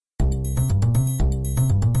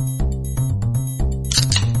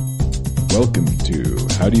Welcome to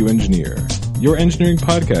How Do You Engineer, your engineering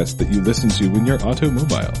podcast that you listen to when you're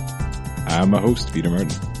automobile. I'm a host, Peter Martin.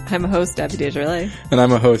 I'm a host, Abby Desjardins. And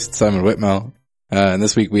I'm a host, Simon Whitmell. And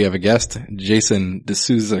this week we have a guest, Jason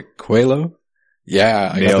D'Souza Coelho.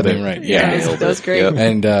 Yeah, I got the name right. Yeah, that was great. Yep.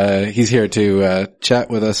 And he's here to chat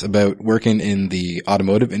with us about working in the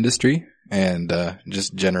automotive industry and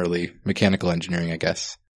just generally mechanical engineering, I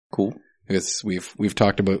guess. Cool. Because we've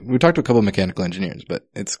talked to a couple of mechanical engineers, but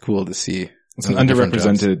it's cool to see. It's an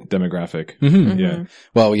underrepresented demographic. Mm-hmm. Yeah.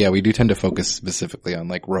 Well, yeah, we do tend to focus specifically on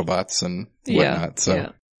like robots and whatnot.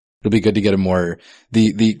 So it'll be good to get a more,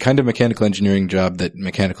 the kind of mechanical engineering job that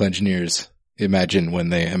mechanical engineers imagine when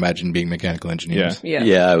they imagine being mechanical engineers.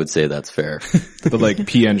 Yeah, I would say that's fair. The like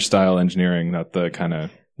P-Eng style engineering, not the kind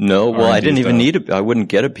of. No, well, R&D I didn't even style. I wouldn't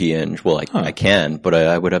get a P-Eng. Well, I can, but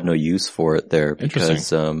I would have no use for it there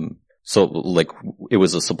because, so like it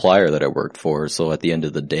was a supplier that I worked for. So at the end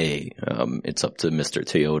of the day, it's up to Mr.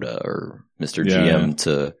 Toyota or Mr. GM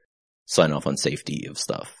to sign off on safety of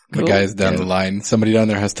stuff. The guys down the line, somebody down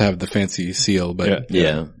there has to have the fancy seal, but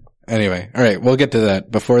Yeah. Anyway, all right, we'll get to that.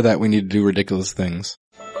 Before that, we need to do ridiculous things.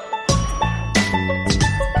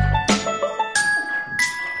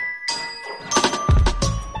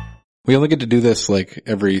 We only get to do this like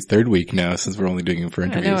every third week now since we're only doing it for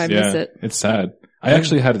interviews. I know, I miss it. It's sad. I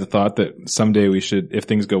actually had the thought that someday we should, if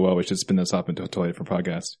things go well, we should spin this up into a totally different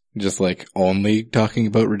podcast. Just like only talking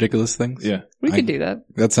about ridiculous things? Yeah. We could do that.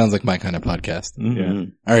 That sounds like my kind of podcast. Mm-hmm. Yeah.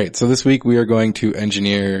 All right, so this week we are going to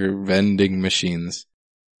engineer vending machines,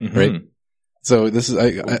 right? So this is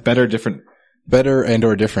Better, different. better and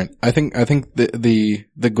or different. I think the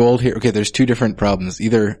goal here, okay, there's two different problems.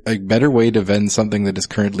 Either a better way to vend something that is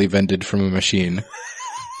currently vended from a machine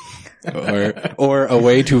or a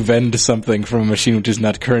way to vend something from a machine which is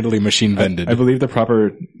not currently machine vended. I believe the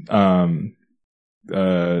proper,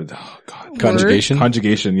 Conjugation?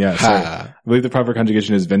 Conjugation, yeah. Ha. Sorry. I believe the proper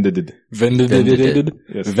conjugation is vendited. Vendidated?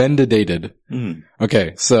 Yes. Vendidated. Mm.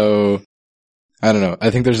 Okay, so I don't know. I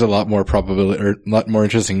think there's a lot more probability or a lot more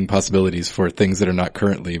interesting possibilities for things that are not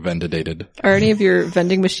currently vendidated. Are any of your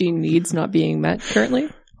vending machine needs not being met currently?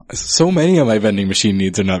 So many of my vending machine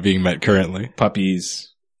needs are not being met currently. Puppies.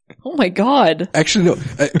 Oh my god. Actually, no.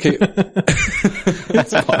 Okay.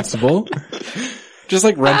 It's possible. Just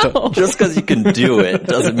like rental. Ow. Just because you can do it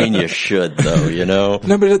doesn't mean you should, though, you know?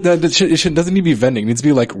 No, but it doesn't need to be vending. It needs to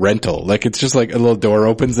be like rental. Like it's just like a little door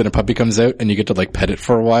opens and a puppy comes out and you get to like pet it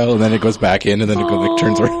for a while and then it goes back in and then it like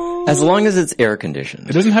turns around. As long as it's air conditioned.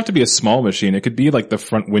 It doesn't have to be a small machine. It could be like the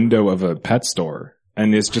front window of a pet store.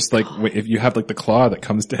 And it's just like, if you have like the claw that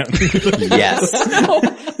comes down. Yes. No,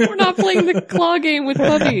 we're not playing the claw game with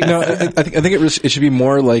puppies. No, I think it should be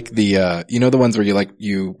more like the, you know, the ones where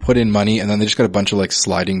you put in money and then they just got a bunch of like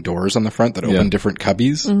sliding doors on the front that open different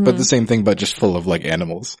cubbies, but the same thing, but just full of like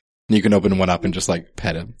animals. And you can open one up and just like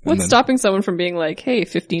pet him. What's stopping someone from being like, hey,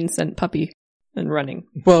 15-cent puppy and running?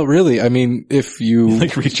 Well, really, I mean, if you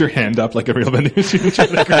Like reach your hand up like a real vending machine. And try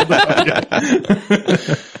to grab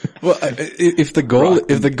that. well, if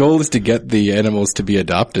the goal is to get the animals to be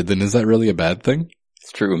adopted, then is that really a bad thing?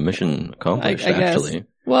 It's true. Mission accomplished, I guess. actually.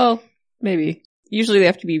 Well, maybe. Usually they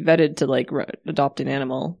have to be vetted to like adopt an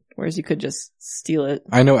animal, whereas you could just steal it.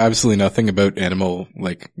 I know absolutely nothing about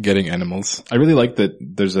getting animals. I really like that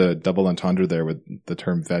there's a double entendre there with the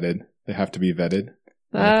term vetted. They have to be vetted.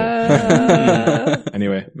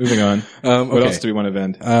 Anyway, moving on. What else do we want to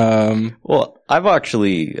vend? Well, I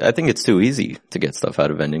think it's too easy to get stuff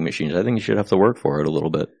out of vending machines. I think you should have to work for it a little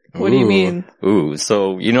bit. What do you mean? Ooh,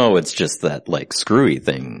 so it's just that like screwy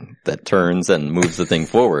thing that turns and moves the thing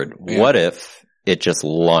forward. Yeah. What if it just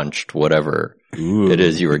launched whatever it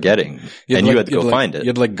is you were getting and you had to go find it?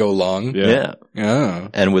 You'd like go long. Yeah. Oh.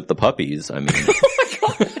 And with the puppies, I mean,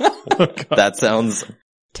 that sounds,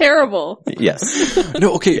 Terrible. yes.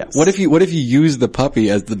 No, okay. Yes. What if you use the puppy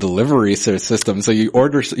as the delivery system? So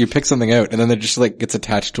you pick something out and then it just like gets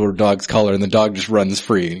attached to a dog's collar and the dog just runs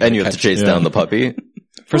free. And you have to chase down the puppy.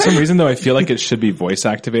 For some reason though, I feel like it should be voice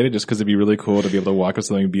activated just because it'd be really cool to be able to walk up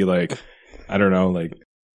something and be like, I don't know, like,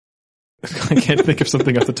 I can't think of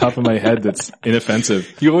something off the top of my head that's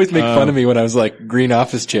inoffensive. You always make fun of me when I was like green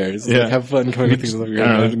office chairs. Yeah. Like, have fun coming with things like I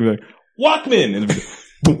don't know, it'd be like, Walkman! And it'd be,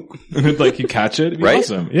 boom. And it'd like, you catch it. It'd be Right?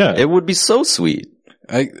 awesome. Yeah. It would be so sweet.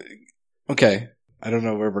 Okay. I don't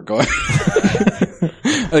know where we're going.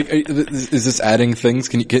 Like, is this adding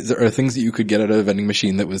things? Are there things that you could get out of a vending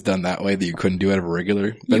machine that was done that way that you couldn't do out of a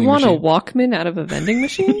regular vending You want machine? a Walkman out of a vending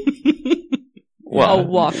machine? Well, A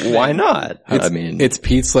Walkman. why not? I mean, It's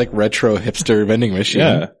Pete's like retro hipster vending machine.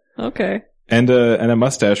 Yeah. Okay. And a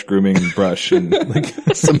mustache grooming brush and like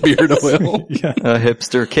some beard oil. Yeah. A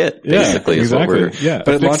hipster kit, basically, is what we're... Yeah.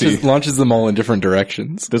 But it launches them all in different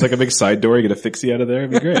directions. There's like a big side door, you get a fixie out of there,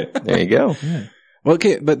 it'd be great. There you go. Yeah. Well,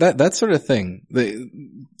 okay, but that sort of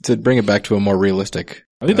thing, to bring it back to a more realistic,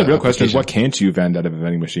 I think the real question is, what can't you vend out of a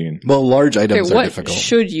vending machine? Well, large items are what difficult.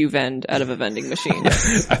 should you vend out of a vending machine?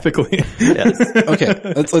 Ethically. Yes. Okay,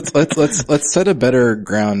 let's set a better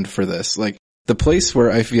ground for this. Like, the place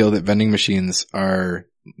where I feel that vending machines are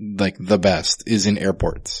like the best is in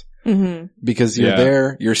airports. Mm-hmm. Because you're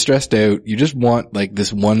there, you're stressed out, you just want like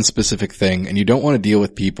this one specific thing, and you don't want to deal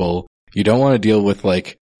with people, you don't want to deal with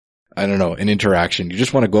like, I don't know, an interaction. You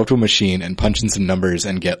just want to go up to a machine and punch in some numbers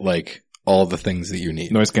and get like all the things that you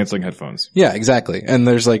need. Noise canceling headphones. Yeah, exactly. And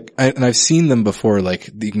there's like, and I've seen them before,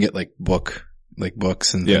 like you can get like books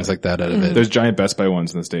and things like that out of it. There's giant Best Buy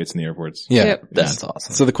ones in the States in the airports. Yeah. Yep. That's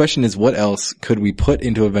awesome. So the question is, what else could we put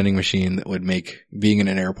into a vending machine that would make being in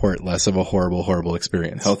an airport less of a horrible, horrible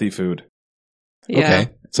experience? Healthy food. Yeah.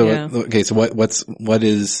 Okay. So what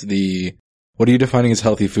are you defining as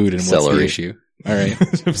healthy food, and what's the issue? All right.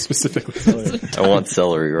 Specifically celery. I want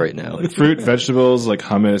celery right now. Fruit, vegetables, like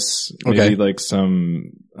hummus, maybe like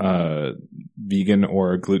some vegan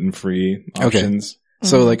or gluten-free options.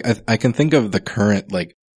 So like I can think of the current,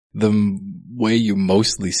 like the way you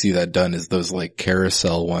mostly see that done is those like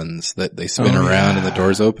carousel ones that they spin around and the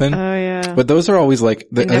doors open. Oh yeah. But those are always like,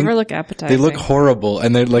 they never look appetizing. They look horrible,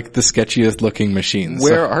 and they're like the sketchiest looking machines.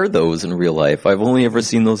 Where are those in real life? I've only ever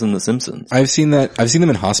seen those in The Simpsons. I've seen them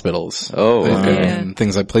in hospitals. Oh, okay. And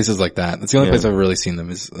things like places like that. That's the only place I've really seen them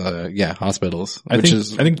is, hospitals. I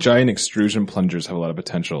think giant extrusion plungers have a lot of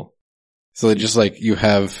potential. So they just like, you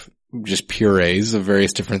have just purees of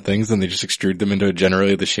various different things, and they just extrude them into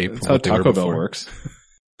generally the shape That's of how what they were Taco Bell before. works.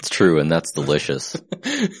 It's true, and that's delicious.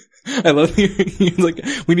 I love you. Like,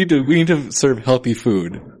 we need to serve healthy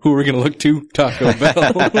food. Who are we going to look to? Taco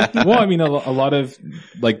Bell. Well, I mean, a lot of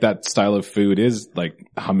like that style of food is like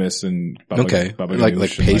hummus and baba like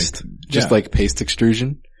ganoush paste, and just like paste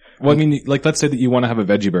extrusion. Well, I mean, like, let's say that you want to have a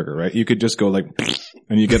veggie burger, right? You could just go like,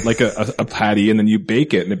 and you get like a patty, and then you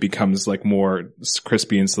bake it, and it becomes like more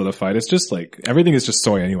crispy and solidified. It's just like, everything is just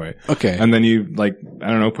soy anyway. Okay. And then you like,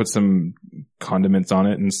 I don't know, put some condiments on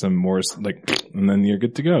it and some more like, and then you're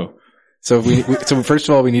good to go. So so first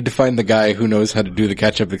of all, we need to find the guy who knows how to do the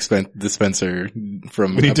ketchup dispenser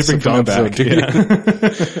from. We need to bring Don back.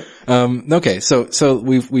 Yeah. Okay. So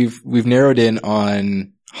we've narrowed in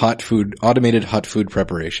on automated hot food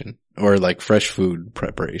preparation, or like fresh food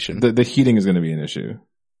preparation. The heating is going to be an issue.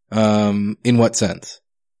 In what sense?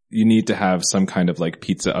 You need to have some kind of like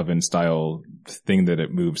pizza oven style thing that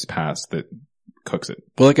it moves past that cooks it.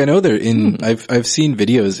 Well, like I know I've seen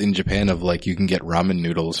videos in Japan of like you can get ramen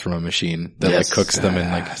noodles from a machine that like cooks them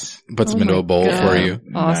and like puts them into a bowl for you.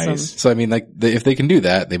 Awesome. Nice. So I mean, like if they can do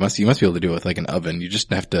that, you must be able to do it with like an oven. You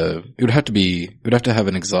just it would have to have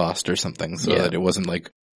an exhaust or something so that it wasn't like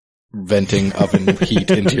venting oven heat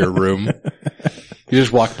into your room. You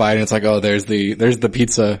just walk by and it's like, oh, there's the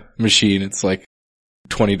pizza machine. It's like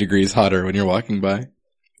 20 degrees hotter when you're walking by.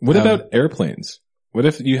 What about airplanes? What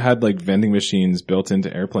if you had like vending machines built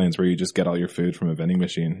into airplanes where you just get all your food from a vending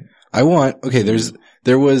machine?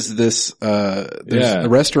 There was this, a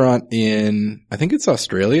restaurant in, I think it's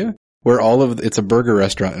Australia, where it's a burger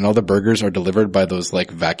restaurant and all the burgers are delivered by those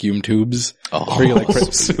like vacuum tubes. Oh, where you like,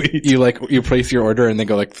 sweet. You place your order and they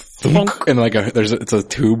go like, thunk, and like it's a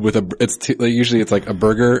tube with usually it's like a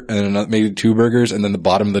burger and maybe two burgers, and then the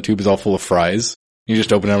bottom of the tube is all full of fries. You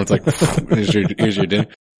just open it and it's like, here's your dinner.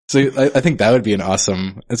 So I think that would be an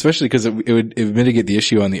awesome, especially because it would mitigate the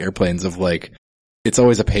issue on the airplanes of like, it's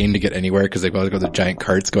always a pain to get anywhere because they've got the giant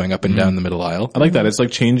carts going up and down the middle aisle. I like that. It's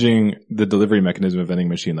like changing the delivery mechanism of vending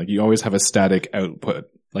machine. Like you always have a static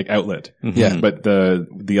outlet. Yeah. But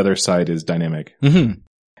the other side is dynamic. Mm-hmm.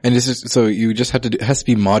 And it's just, so you just it has to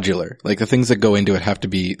be modular. Like the things that go into it have to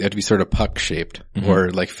be sort of puck shaped or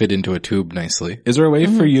like fit into a tube nicely. Is there a way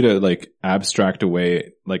for you to like abstract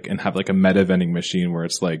away like and have like a meta vending machine where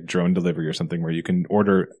it's like drone delivery or something where you can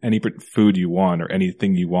order any food you want or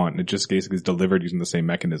anything you want and it just basically is delivered using the same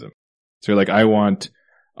mechanism? So you're like, I want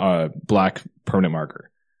a black permanent marker.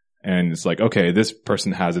 And it's like, okay, this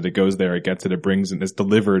person has it. It goes there. It gets it. It brings it. It's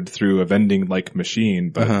delivered through a vending like machine,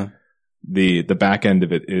 but the back end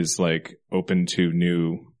of it is like open to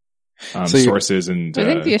new sources and I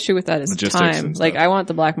think the issue with that is time. Like I want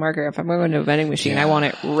the black marker. If I'm going to a vending machine, I want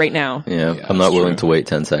it right now. Yeah, I'm not willing to wait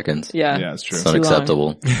 10 seconds. Yeah, it's true. It's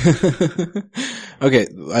unacceptable. Okay,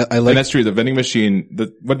 I like. And that's true. The vending machine.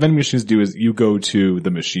 What vending machines do is you go to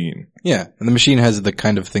the machine. Yeah, and the machine has the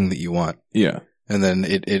kind of thing that you want. Yeah, and then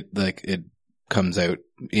it comes out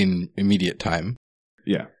in immediate time.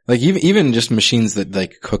 Yeah. Like even just machines that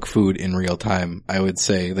like cook food in real time, I would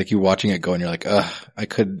say, like you watching it go and you're like, ugh, I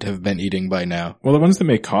could have been eating by now. Well, the ones that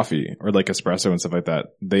make coffee or like espresso and stuff like that,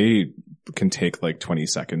 they can take like 20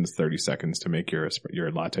 seconds, 30 seconds to make your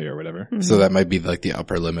latte or whatever. Mm-hmm. So that might be like the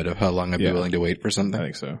upper limit of how long I'd be willing to wait for something. I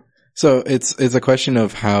think so. So it's a question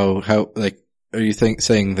of how like, are you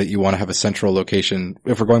saying that you want to have a central location?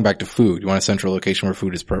 If we're going back to food, you want a central location where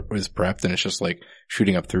food is prepped and it's just like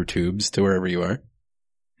shooting up through tubes to wherever you are?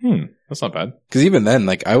 That's not bad. Cause even then,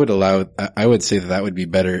 like I would say that would be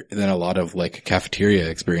better than a lot of like cafeteria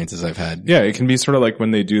experiences I've had. Yeah, it can be sort of like when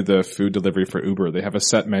they do the food delivery for Uber. They have a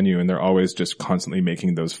set menu and they're always just constantly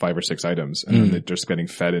making those 5 or 6 items and then they're just getting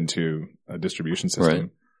fed into a distribution system. Right.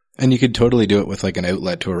 And you could totally do it with like an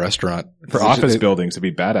outlet to a restaurant. For office buildings, it'd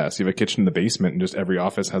be badass. You have a kitchen in the basement and just every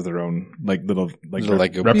office has their own like little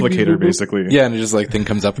replicator basically. Yeah, and it just like thing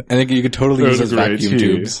comes up. And you could totally use those vacuum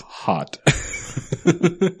tubes. Hot.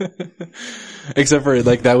 Except for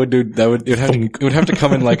like it would have to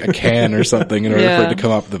come in like a can or something in order for it to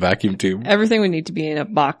come off the vacuum tube. Everything would need to be in a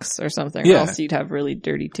box or something, or else you'd have really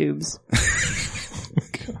dirty tubes. Oh,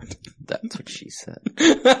 God. That's what she said.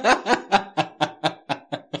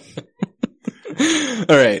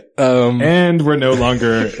 All right. And we're no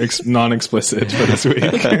longer non-explicit for this week.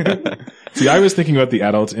 See, I was thinking about the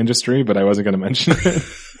adult industry, but I wasn't going to mention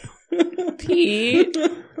it. Pete.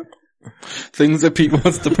 Things that Pete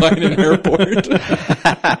wants to buy in an airport.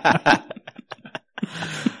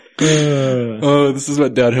 Oh, this is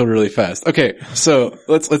went downhill really fast. Okay, so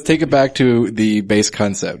let's take it back to the base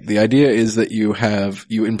concept. The idea is that you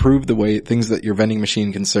improve the way things that your vending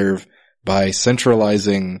machine can serve by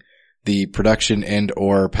centralizing the production and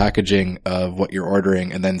or packaging of what you're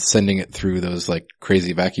ordering and then sending it through those like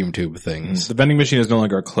crazy vacuum tube things. The vending machine is no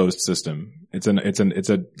longer a closed system. It's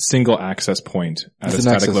a single access point at a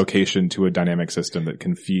static location to a dynamic system that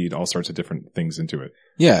can feed all sorts of different things into it.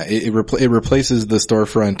 Yeah, it replaces the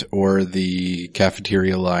storefront or the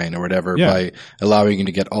cafeteria line or whatever by allowing you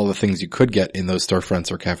to get all the things you could get in those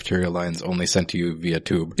storefronts or cafeteria lines only sent to you via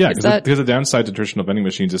tube. Yeah, because the downside to traditional vending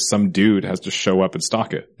machines is some dude has to show up and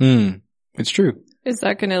stock it. It's true. Is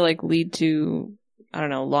that going to like lead to, I don't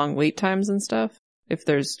know, long wait times and stuff if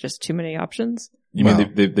there's just too many options? You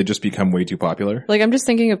mean they just become way too popular? Like I'm just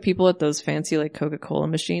thinking of people at those fancy like Coca-Cola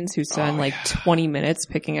machines who spend 20 minutes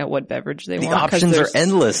picking out what beverage they want. The options are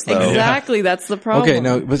endless though. Exactly, that's the problem. Okay,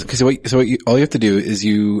 no, because all you have to do is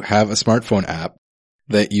you have a smartphone app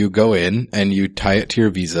that you go in and you tie it to your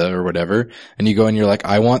Visa or whatever, and you go and you're like,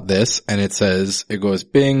 I want this, and it goes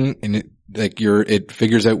bing, and it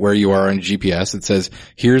figures out where you are on GPS. It says,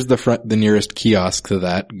 here's the nearest kiosk to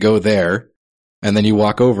that, go there. And then you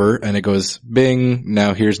walk over and it goes, bing,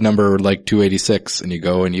 now here's number like 286, and you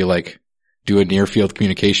go and you like do a near field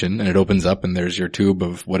communication and it opens up and there's your tube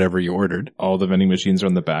of whatever you ordered. All the vending machines are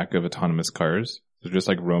on the back of autonomous cars. They're just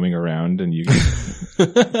like roaming around and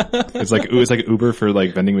it's like Uber for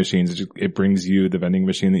like vending machines. It brings you the vending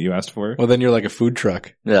machine that you asked for. Well, then you're like a food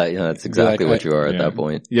truck. Yeah, that's exactly what you are at that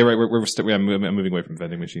point. Yeah, right. I'm moving away from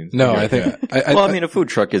vending machines. No, I think, a food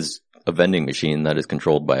truck is a vending machine that is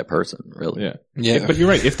controlled by a person, really. Yeah. But you're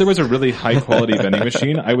right. If there was a really high quality vending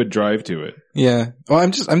machine, I would drive to it. Yeah. Well,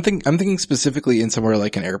 I'm thinking specifically in somewhere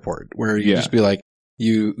like an airport where you just be like,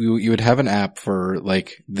 you would have an app for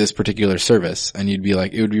like this particular service and you'd be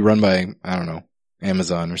like, it would be run by, I don't know,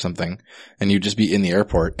 Amazon or something. And you'd just be in the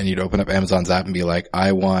airport and you'd open up Amazon's app and be like,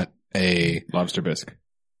 I want a lobster bisque.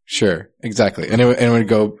 Sure, exactly. And it would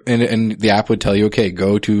go, and the app would tell you, okay,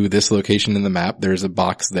 go to this location in the map. There's a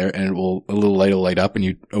box there and a little light will light up and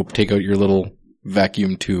you take out your little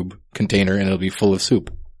vacuum tube container and it'll be full of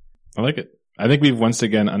soup. I like it. I think we've once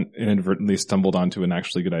again inadvertently stumbled onto an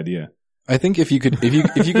actually good idea. I think if you could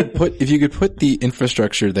put the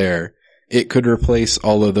infrastructure there, it could replace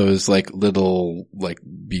all of those like little like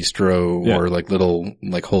bistro or like little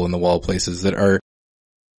like hole in the wall places that are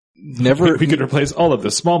never. We could replace all of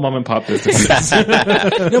the small mom and pop businesses.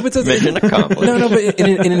 No, but mission accomplished. No, but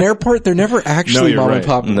in an airport, they're never actually mom and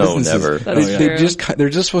pop businesses. No, never. They're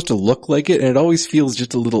just supposed to look like it, and it always feels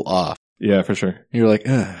just a little off. Yeah, for sure. You're like,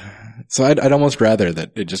 ugh. So I'd almost rather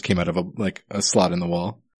that it just came out of a slot in the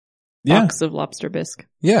wall. Box of lobster bisque.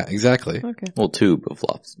 Yeah, exactly. Okay. Well, tube of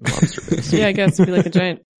lobster bisque. Yeah, I guess it'd be like a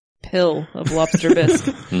giant pill of lobster bisque.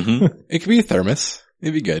 Mm-hmm. It could be a thermos.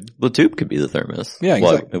 It'd be good. The tube could be the thermos. Yeah,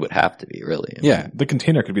 exactly. Well, it would have to be, really. Yeah. The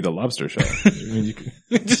container could be the lobster shell. I mean, you could...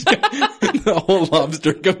 The whole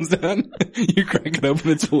lobster comes down. You crack it open,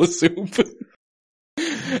 it's full of soup.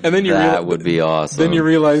 And then that would be awesome. Then you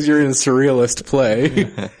realize you're in a surrealist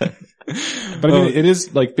play. But I mean, it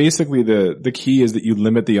is like basically the key is that you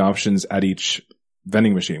limit the options at each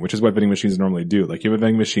vending machine, which is what vending machines normally do. Like you have a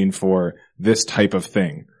vending machine for this type of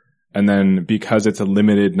thing. And then because it's a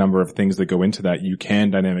limited number of things that go into that, you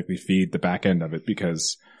can dynamically feed the back end of it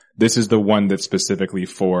because this is the one that's specifically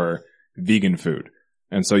for vegan food.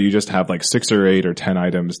 And so you just have like 6 or 8 or 10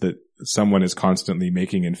 items that someone is constantly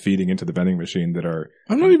making and feeding into the vending machine that are...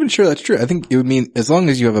 I'm not even sure that's true. I think it would mean as long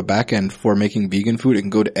as you have a back end for making vegan food, it can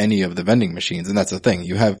go to any of the vending machines. And that's the thing.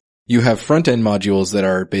 You have front end modules that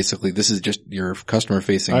are basically, this is just your customer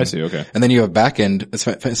facing. I see. Okay. And then you have back end,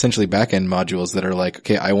 essentially back end modules that are like,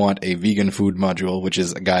 okay, I want a vegan food module, which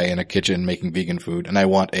is a guy in a kitchen making vegan food. And I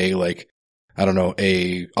want a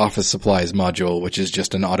a office supplies module, which is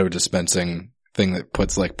just an auto dispensing thing that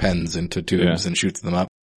puts like pens into tubes and shoots them up.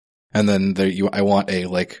 And then I want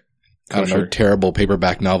terrible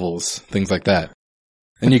paperback novels, things like that.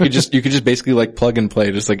 And you could just basically like plug and play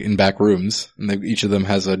just like in back rooms, and each of them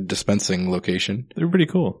has a dispensing location. They're pretty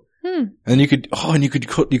cool. And you could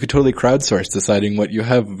totally crowdsource deciding what you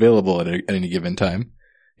have available at any given time.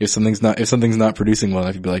 If something's not producing well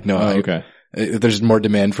enough, you'd be like, no, okay. If there's more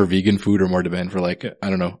demand for vegan food or more demand for like, I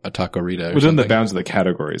don't know, a Taco Rita. Within the bounds of the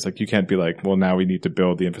categories. Like you can't be like, well, now we need to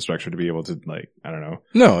build the infrastructure to be able to like, I don't know.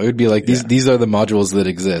 No, it would be like these are the modules that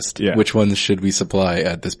exist. Yeah. Which ones should we supply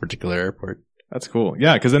at this particular airport? That's cool.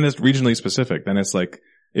 Yeah, because then it's regionally specific. Then it's like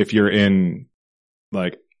if you're in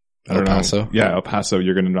like El Paso. El Paso,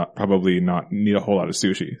 you're gonna probably not need a whole lot of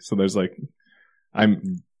sushi. So there's like,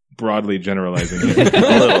 I'm broadly generalizing it a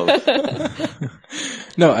little.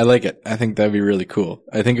 No, I like it. I think that'd be really cool.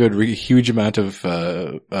 I think it would be a huge amount of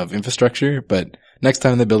infrastructure, but next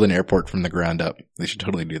time they build an airport from the ground up, they should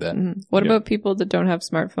totally do that. Mm-hmm. What about people that don't have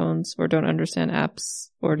smartphones or don't understand apps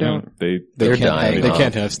or don't? No, they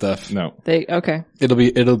can't have stuff. No. Okay.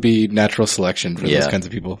 It'll be natural selection for those kinds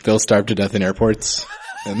of people. They'll starve to death in airports.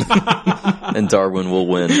 And Darwin will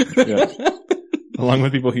win. Yeah. Along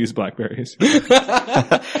with people who use BlackBerries.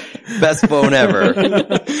 Best phone ever.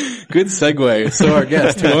 Good segue. So our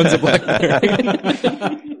guest who owns a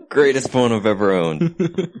BlackBerry. Greatest phone I've ever owned.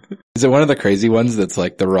 Is it one of the crazy ones that's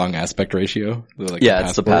like the wrong aspect ratio? Like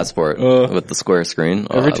it's the Passport with the square screen.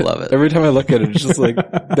 I love it. Every time I look at it, it's just like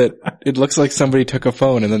that. It looks like somebody took a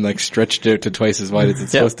phone and then like stretched it to twice as wide as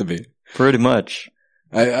it's supposed to be. Pretty much.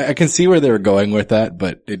 I can see where they were going with that,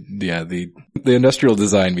 but the industrial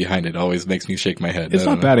design behind it always makes me shake my head. It's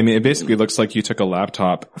not bad. I mean, it basically looks like you took a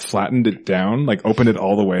laptop, flattened it down, like opened it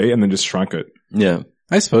all the way, and then just shrunk it. Yeah.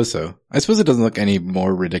 I suppose so. I suppose it doesn't look any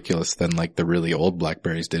more ridiculous than like the really old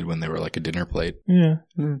BlackBerries did when they were like a dinner plate. Yeah.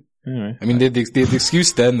 Anyway. I mean, the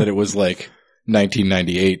excuse then that it was like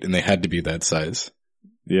 1998 and they had to be that size.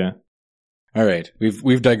 Yeah. All right.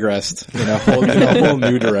 We've digressed in a whole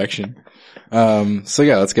new direction. So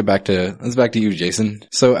yeah, let's get back to you, Jason.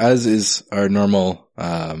 So as is our normal,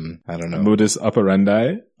 I don't know. Modus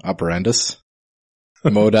operandi? Operandus?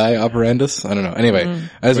 Modi operandus? I don't know. Anyway,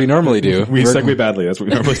 as we normally do. We segue badly. That's what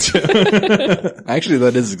we normally do. Actually,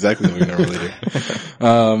 that is exactly what we normally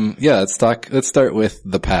do. Let's start with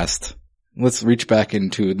the past. Let's reach back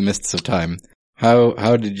into the mists of time.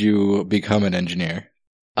 How did you become an engineer?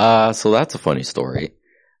 So that's a funny story.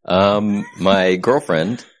 My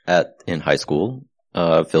girlfriend in high school,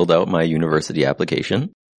 filled out my university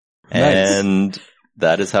application. Nice. And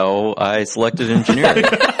that is how I selected engineering.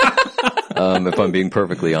 If I'm being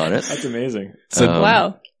perfectly honest. That's amazing. So,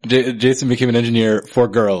 wow. Jason became an engineer for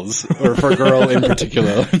girls, or for a girl in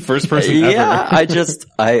particular. First person ever.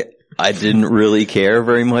 Yeah, I didn't really care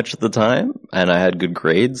very much at the time, and I had good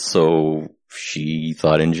grades, so she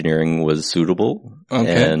thought engineering was suitable.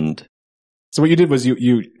 Okay. And so what you did was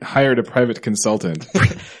you hired a private consultant.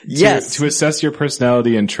 Yes. To assess your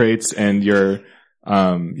personality and traits and your,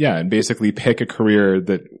 and basically pick a career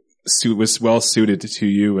that was well suited to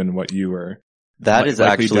you and what you were. That is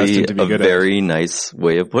actually a very nice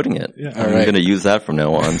way of putting it. Yeah. I'm going to use that from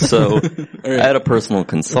now on. So I had a personal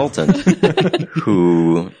consultant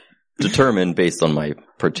who determined based on my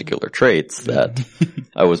particular traits that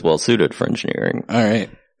I was well suited for engineering. All right.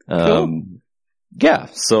 Cool. Yeah.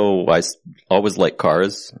 So I always liked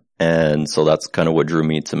cars. And so that's kind of what drew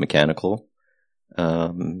me to mechanical.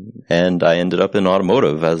 And I ended up in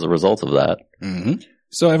automotive as a result of that. Mm-hmm.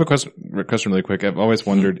 So I have a question really quick. I've always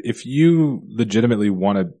wondered if you legitimately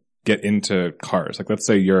want to get into cars, like let's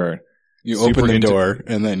say you open the door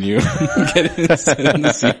and then you get in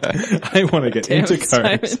the seat. I want to get into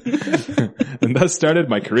cars. And thus started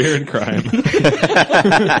my career in crime.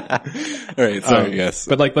 All right. Sorry. Yes.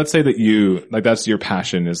 But like, let's say that that's your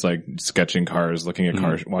passion is like sketching cars, looking at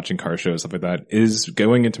cars, watching car shows, stuff like that. Is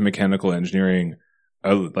going into mechanical engineering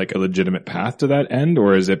a legitimate path to that end,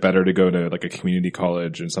 or is it better to go to like a community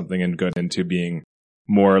college and something and go into being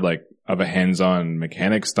more like of a hands-on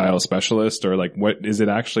mechanic style specialist, or like what is it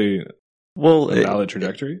actually? Well, a valid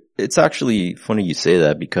trajectory? It's actually funny you say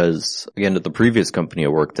that because, again, at the previous company I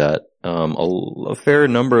worked at, a fair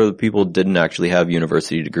number of people didn't actually have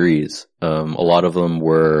university degrees. A lot of them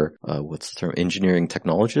were, what's the term? Engineering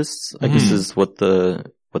technologists, I guess is what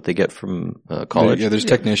they get from college. Yeah, there's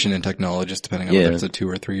technician and technologist depending on whether it's a 2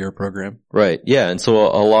 or 3 year program. Right. Yeah. And so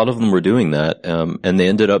a lot of them were doing that. And they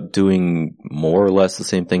ended up doing more or less the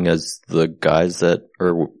same thing as the guys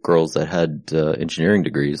or girls that had engineering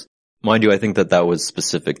degrees. Mind you, I think that was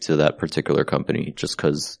specific to that particular company just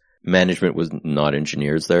because management was not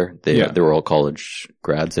engineers there. They were all college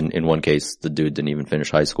grads. And in one case, the dude didn't even finish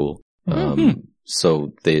high school.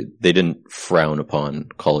 So they didn't frown upon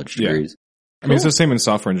college degrees. I mean, it's the same in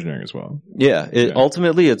software engineering as well. Yeah.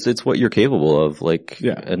 Ultimately, it's what you're capable of.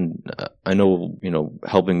 And I know,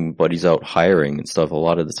 helping buddies out hiring and stuff, a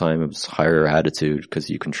lot of the time it was higher attitude because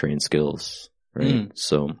you can train skills, right?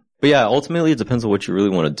 So, but yeah, ultimately it depends on what you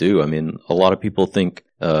really want to do. I mean, a lot of people think,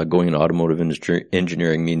 going into automotive industry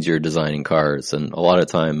engineering means you're designing cars. And a lot of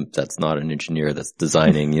time that's not an engineer that's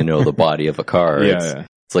designing, the body of a car.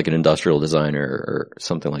 It's like an industrial designer or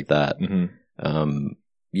something like that.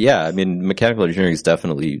 Yeah, I mean, mechanical engineering is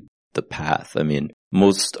definitely the path. I mean,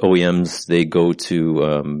 most OEMs, they go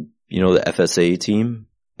to, the FSA team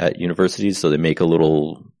at universities, so they make a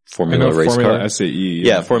little Formula race Formula car. SAE.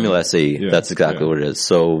 Yeah, Formula SAE. That's exactly what it is.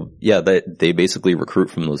 So, yeah, they basically recruit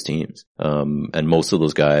from those teams. And most of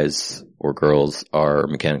those guys or girls are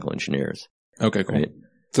mechanical engineers. Okay, cool. Right?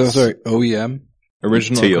 So, sorry, OEM?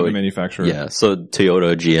 Original equipment manufacturer. Yeah, so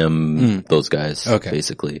Toyota, GM, those guys,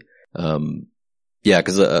 basically. Yeah,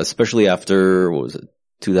 because especially after,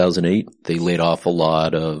 2008, they laid off a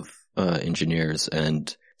lot of engineers,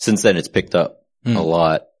 and since then it's picked up a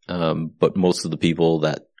lot. But most of the people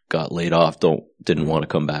that got laid off didn't want to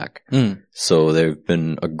come back. So they've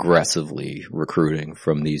been aggressively recruiting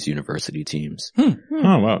from these university teams. Oh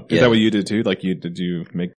wow! Is that what you did too? Like did you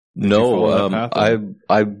make? No,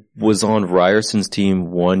 I was on Ryerson's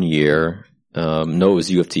team 1 year. No, it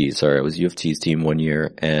was U of T. Sorry, it was U of T's team 1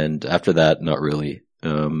 year, and after that, not really.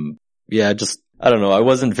 I don't know. I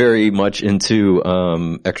wasn't very much into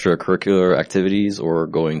extracurricular activities or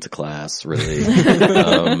going to class, really.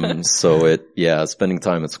 So spending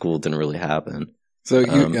time at school didn't really happen. So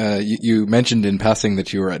you mentioned in passing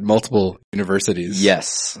that you were at multiple universities.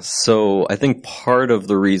 Yes. So I think part of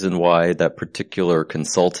the reason why that particular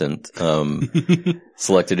consultant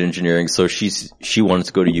selected engineering, so she wanted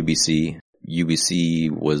to go to UBC. UBC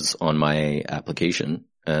was on my application,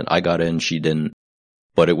 and I got in, she didn't.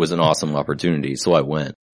 But it was an awesome opportunity, so I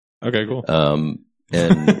went. Okay, cool. And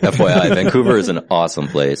FYI, Vancouver is an awesome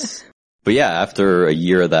place. But yeah, after a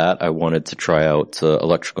year of that, I wanted to try out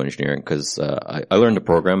electrical engineering because I learned to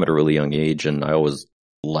program at a really young age, and I always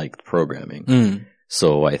liked programming.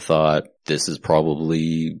 So I thought this is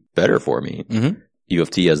probably better for me. U of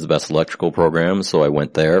T has the best electrical program, so I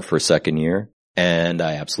went there for second year, and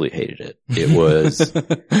I absolutely hated it. It was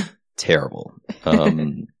terrible.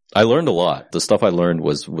 I learned a lot. The stuff I learned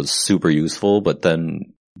was super useful, but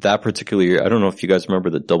then that particular year, I don't know if you guys remember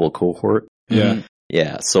the double cohort. Yeah.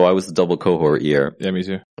 Yeah. So I was the double cohort year. Yeah, me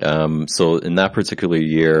too. So in that particular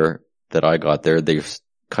year that I got there, they're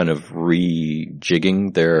kind of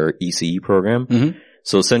rejigging their ECE program.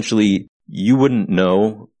 So essentially you wouldn't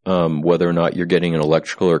know, whether or not you're getting an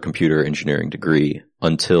electrical or computer engineering degree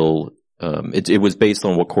until it was based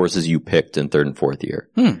on what courses you picked in third and fourth year.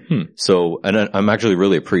 So, and I'm actually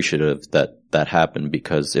really appreciative that happened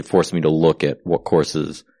because it forced me to look at what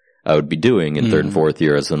courses I would be doing in third and fourth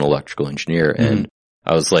year as an electrical engineer. And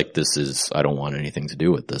I was like, I don't want anything to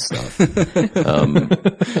do with this stuff.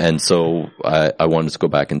 And so I wanted to go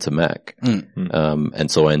back into mech.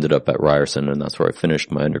 And so I ended up at Ryerson, and that's where I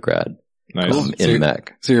finished my undergrad. Nice. In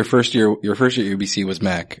mech. So your first year at UBC was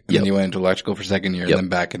mech, and then you went into electrical for second year, and then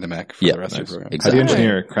back into mech for the rest of your program. Exactly. How do you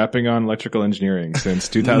engineer? Crapping on electrical engineering since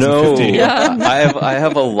 2015. No, I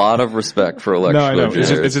have a lot of respect for electrical engineers.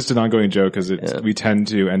 It's just an ongoing joke because we tend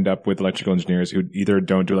to end up with electrical engineers who either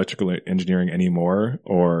don't do electrical engineering anymore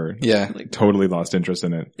or totally lost interest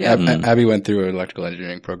in it. Yeah. Abby went through an electrical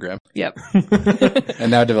engineering program. Yep. And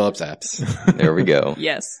now develops apps. There we go.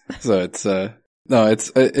 Yes. So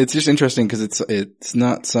it's just interesting because it's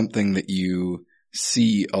not something that you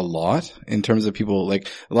see a lot in terms of people. Like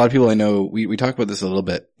a lot of people I know, we talked about this a little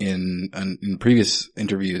bit in previous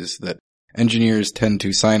interviews, that engineers tend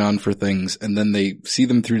to sign on for things and then they see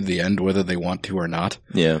them through the end, whether they want to or not.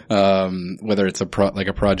 Yeah. Whether it's a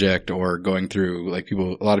project or going through, like, a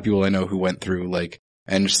lot of people I know who went through, like,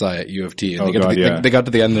 EngSci at U of T, and they got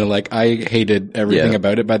to the end and they're like, I hated everything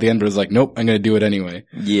about it. By the end, it was like, nope, I'm going to do it anyway.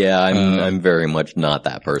 Yeah, I'm very much not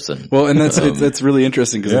that person. Well, and that's really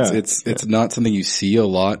interesting because it's not something you see a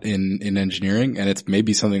lot in engineering, and it's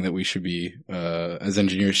maybe something that we should be, as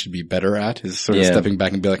engineers should be better at, is sort of stepping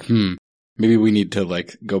back and be like, maybe we need to,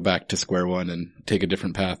 like, go back to square one and take a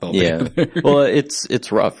different path altogether. Yeah. Well,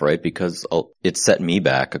 it's rough, right? Because it set me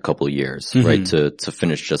back a couple of years, right? To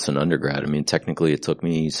finish just an undergrad. I mean, technically it took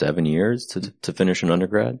me 7 years to finish an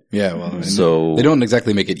undergrad. Yeah, well, so they don't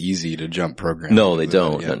exactly make it easy to jump programs. No, they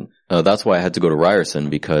don't. Yeah. And that's why I had to go to Ryerson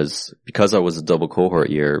because I was a double cohort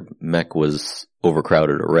year, MEC was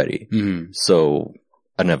overcrowded already. Mm-hmm. So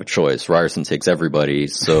I didn't have a choice. Ryerson takes everybody,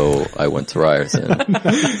 so I went to Ryerson.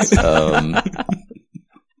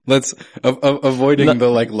 Let's avoiding the,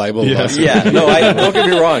 like, libel lawsuit. Yeah, no, don't get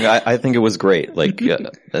me wrong. I think it was great. Like,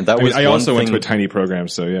 and that was. I also went to a tiny program,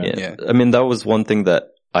 so yeah. I mean, that was one thing that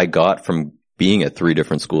I got from being at 3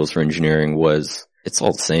 different schools for engineering was it's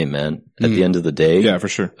all the same, man. At the end of the day, yeah, for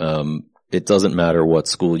sure. It doesn't matter what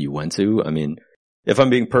school you went to. I mean, if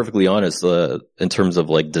I'm being perfectly honest, in terms of,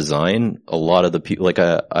 like, design, a lot of the people, like,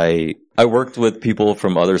 I worked with people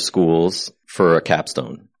from other schools for a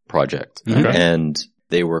capstone project, and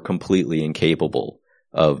they were completely incapable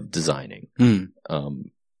of designing.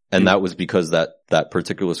 And that was because that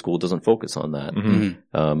particular school doesn't focus on that.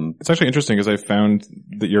 It's actually interesting because I found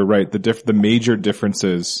that you're right. The major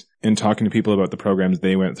differences in talking to people about the programs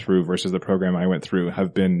they went through versus the program I went through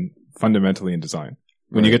have been fundamentally in design.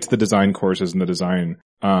 When you get to the design courses and the design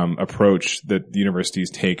approach that the universities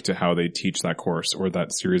take to how they teach that course or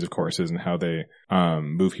that series of courses and how they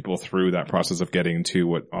move people through that process of getting to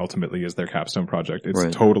what ultimately is their capstone project,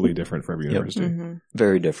 it's totally different for every university.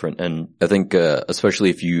 Very different. And I think especially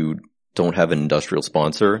if you don't have an industrial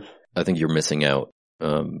sponsor, I think you're missing out.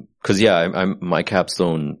 Cause my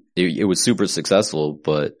capstone, it was super successful,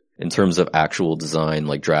 but in terms of actual design,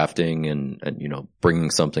 like drafting and you know,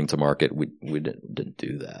 bringing something to market, we didn't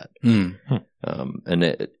do that.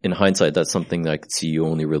 And in hindsight, that's something that I could see you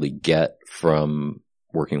only really get from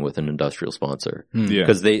working with an industrial sponsor.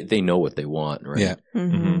 Because they know what they want, right?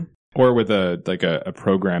 Yeah. Or with a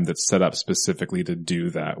program that's set up specifically to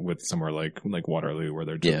do that with somewhere like Waterloo, where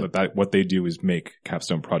they're just, what they do is make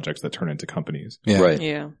capstone projects that turn into companies.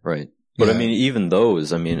 Right. But I mean, even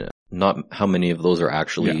those, I mean, not how many of those are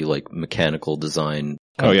actually like mechanical design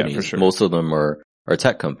companies. Oh yeah, for sure. Most of them are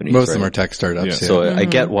tech companies. Most of them are tech startups. Yeah. So I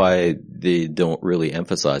get why they don't really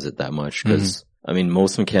emphasize it that much because I mean,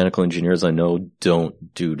 most mechanical engineers I know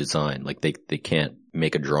don't do design. Like they can't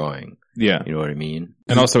make a drawing. Yeah. You know what I mean?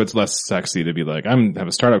 And also it's less sexy to be like, have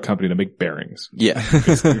a startup company to make bearings. Yeah.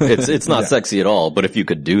 It's not sexy at all, but if you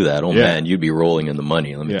could do that, man, you'd be rolling in the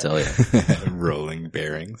money, let me tell you. Rolling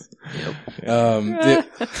bearings. Yep.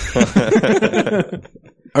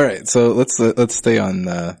 All right. So let's stay on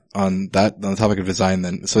the topic of design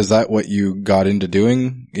then. So is that what you got into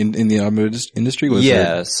doing in the automotive industry?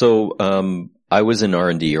 So, I was in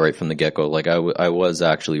R&D right from the get-go. Like I was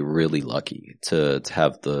actually really lucky to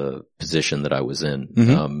have the position that I was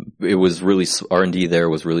in. It was really, R&D there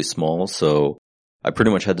was really small. So I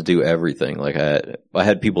pretty much had to do everything. Like I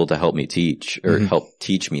had people to help me teach or help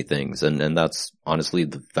teach me things. And that's honestly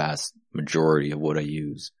the vast majority of what I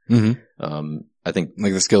use. I think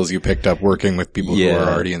like the skills you picked up working with people who are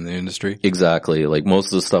already in the industry. Exactly. Like most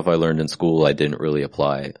of the stuff I learned in school, I didn't really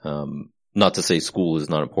apply. Not to say school is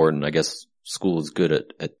not important. I guess school is good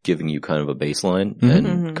at giving you kind of a baseline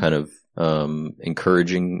and kind of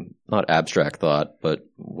encouraging, not abstract thought, but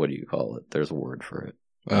what do you call it? There's a word for it.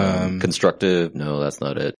 Constructive? No, that's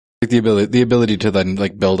not it. Like the ability to then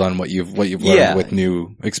like build on what you've learned with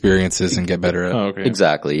new experiences and get better at. Oh, okay.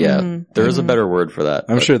 Exactly. Yeah. There is a better word for that.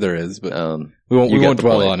 I'm sure there is, but we won't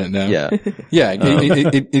dwell on it now. Yeah.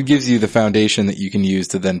 It gives you the foundation that you can use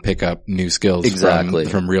to then pick up new skills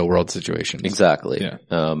from real world situations. Exactly.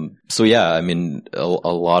 Yeah. So yeah, I mean, a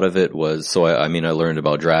lot of it was, I learned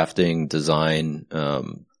about drafting, design,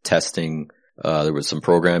 testing. There was some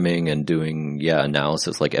programming and doing,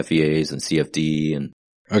 analysis like FEAs and CFD and,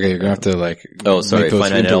 okay, you're gonna have to like.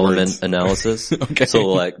 Finite element analysis. Okay. So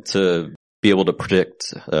like to be able to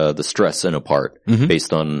predict the stress in a part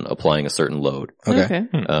based on applying a certain load. Okay.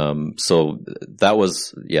 So that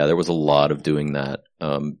was there was a lot of doing that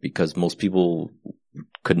because most people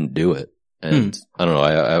couldn't do it, and I don't know.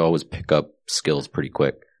 I always pick up skills pretty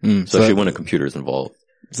quick, especially when a computer's involved.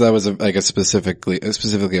 So that was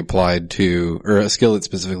specifically applied to, or a skill that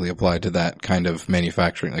specifically applied to that kind of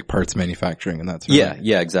manufacturing, like parts manufacturing and that sort of thing.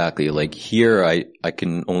 Yeah, exactly. Like here, I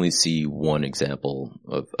can only see one example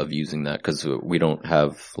of using that because we don't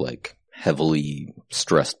have like heavily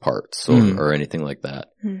stressed parts or anything like that.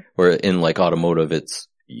 Where in like automotive, it's,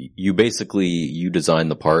 you design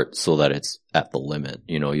the part so that it's at the limit.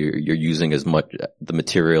 You know, you're using as much the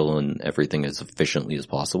material and everything as efficiently as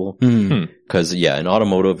possible. Cause in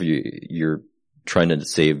automotive, you're trying to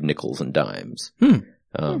save nickels and dimes.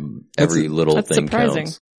 Every little thing surprising.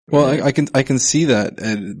 counts. Well, I can see that,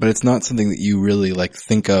 but it's not something that you really like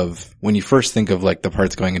think of when you first think of like the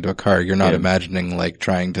parts going into a car. You're not imagining like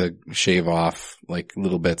trying to shave off like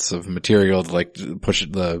little bits of material to like push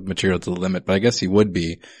the material to the limit. But I guess you would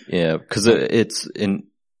be. Yeah, because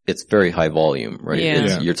it's very high volume, right?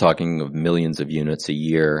 Yeah. You're talking of millions of units a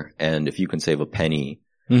year, and if you can save a penny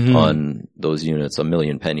on those units, a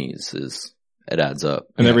million pennies it adds up.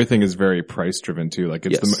 And everything is very price driven too. Like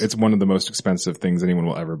it's one of the most expensive things anyone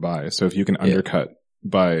will ever buy. So if you can undercut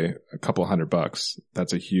by a couple $100,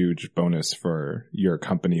 that's a huge bonus for your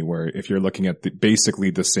company. Where if you're looking at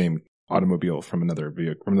basically the same automobile from another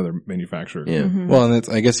manufacturer. Yeah. Well, and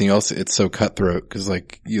I guess it's so cutthroat because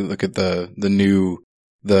like you look at the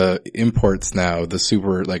imports now, the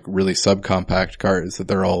super like really subcompact cars that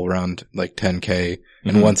they're all around like 10K.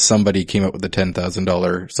 And once somebody came up with the $10,000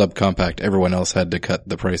 subcompact, everyone else had to cut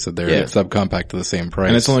the price of their subcompact to the same price.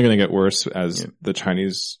 And it's only going to get worse as the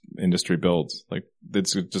Chinese industry builds. Like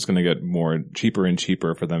it's just going to get cheaper and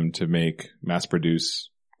cheaper for them to make mass produce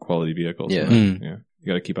quality vehicles. Yeah. You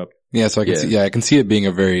got to keep up. Yeah, so I can see it being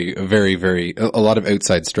a lot of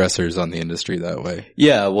outside stressors on the industry that way.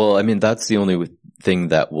 Yeah, well, I mean, that's the only thing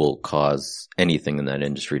that will cause anything in that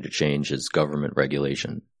industry to change is government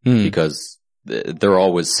regulation because they're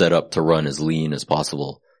always set up to run as lean as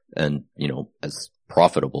possible and, you know, as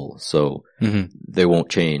profitable. So they won't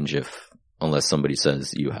change unless somebody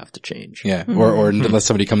says you have to change. Yeah. Or unless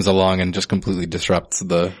somebody comes along and just completely disrupts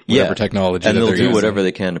the whatever technology and that they'll do using. whatever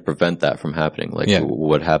they can to prevent that from happening. Like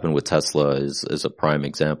what happened with Tesla is a prime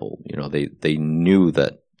example. You know, they knew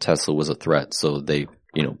that Tesla was a threat, so they,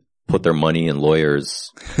 you know, put their money and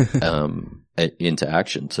lawyers into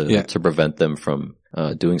action to prevent them from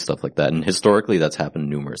doing stuff like that. And historically that's happened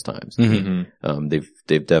numerous times.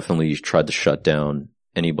 They've definitely tried to shut down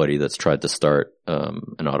anybody that's tried to start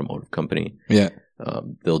an automotive company. Yeah.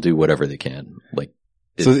 They'll do whatever they can. Like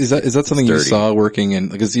so is that something you saw working in,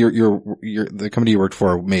 because the company you worked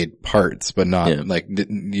for made parts, but not like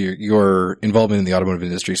your involvement in the automotive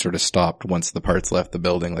industry sort of stopped once the parts left the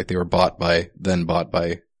building, like they were bought by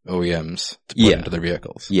OEMs to put into their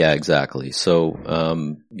vehicles. Yeah, exactly.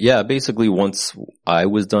 So, basically once I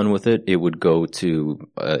was done with it, it would go to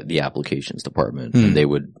the applications department and they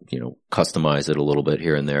would, you know, customize it a little bit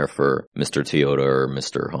here and there for Mr. Toyota or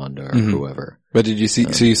Mr. Honda or whoever. But did you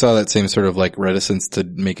see, so you saw that same sort of like reticence to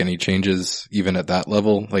make any changes even at that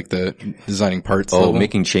level, like the designing parts level?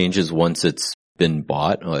 Making changes once it's been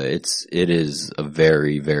bought, it is a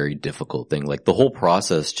very, very difficult thing. Like the whole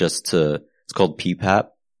process it's called PPAP.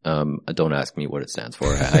 Don't ask me what it stands for.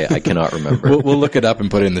 I cannot remember. We'll look it up and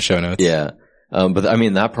put it in the show notes. Yeah. But I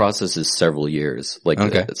mean, that process is several years. Like,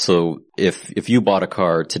 so if you bought a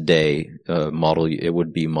car today, it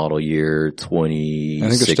would be model year 2016. I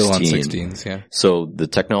think they're still on 16s, yeah. So the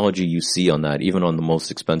technology you see on that, even on the most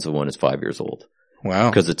expensive one, is 5 years old. Wow.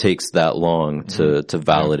 Because it takes that long to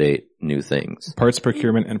validate new things. Parts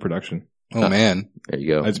procurement and production. Oh man. There you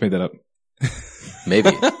go. I just made that up. Maybe.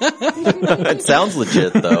 It sounds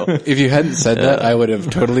legit though. If you hadn't said that, I would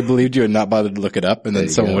have totally believed you and not bothered to look it up, and then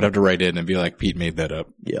someone would have to write in and be like, Pete made that up.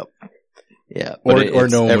 Yep. Yeah. Or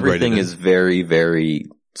no one would write it in. Everything is very, very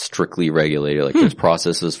strictly regulated. Like there's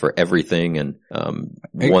processes for everything, and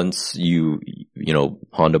once you know,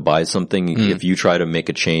 Honda buys something, if you try to make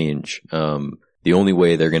a change, the only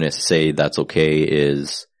way they're gonna say that's okay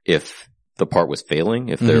is if the part was failing,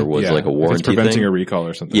 if there was like a warranty thing. Preventing a recall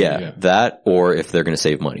or something. Yeah, that, or if they're going to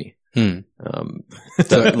save money.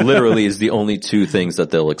 That literally is the only two things that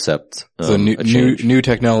they'll accept. So new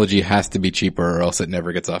technology has to be cheaper or else it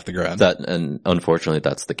never gets off the ground. And unfortunately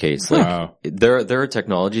that's the case. Like, there are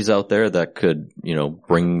technologies out there that could, you know,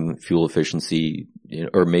 bring fuel efficiency, you know,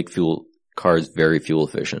 or make cars very fuel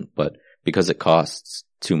efficient, but because it costs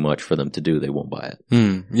too much for them to do, they won't buy it.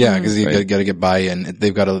 Yeah, because you got to get buy-in.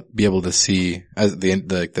 They've got to be able to see, as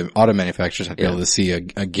the auto manufacturers have to be able to see a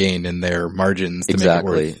gain in their margins to make it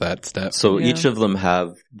worth that step. So each of them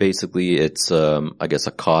have basically it's I guess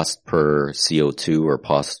a cost per CO2 or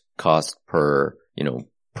cost per, you know,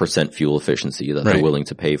 percent fuel efficiency that they're willing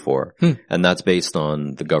to pay for. And that's based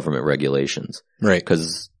on the government regulations. Right.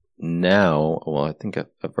 Because now, well, I think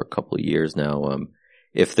over a couple of years now,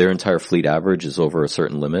 if their entire fleet average is over a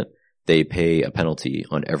certain limit, they pay a penalty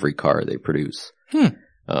on every car they produce. Wow.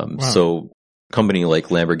 So company like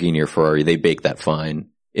Lamborghini or Ferrari, they bake that fine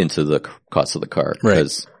into the cost of the car.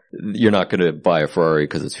 Because you're not going to buy a Ferrari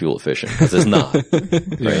because it's fuel efficient, because it's not.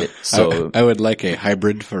 Right. So I would like a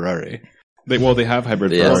hybrid Ferrari. They have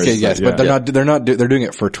hybrid Ferraris. Okay, yes, but they're doing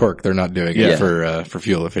it for torque. They're not doing it for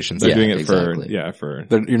fuel efficiency. They're doing it exactly.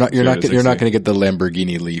 you're not going to get the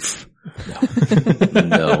Lamborghini Leaf.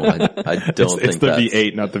 No, I don't think it's the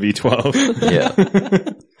V8, not the V12. Yeah.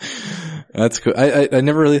 That's cool. I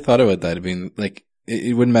never really thought about that. I mean, like,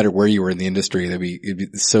 it wouldn't matter where you were in the industry. It'd be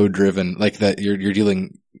so driven, like that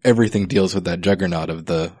everything deals with that juggernaut of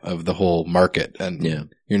the whole market. And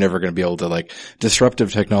you're never going to be able to, like,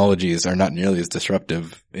 disruptive technologies are not nearly as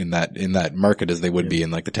disruptive in that market as they would be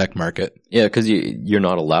in, like, the tech market. Yeah, cause you're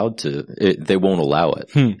not allowed to, they won't allow it.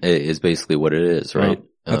 Is basically what it is, right?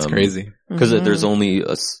 Oh, that's crazy. Cause there's only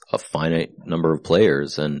a finite number of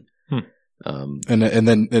players and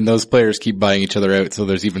those players keep buying each other out, so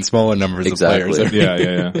there's even smaller numbers of players.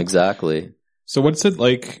 Yeah. Exactly. So what's it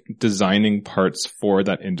like designing parts for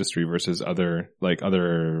that industry versus other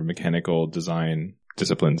mechanical design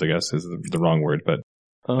disciplines, I guess is the wrong word, but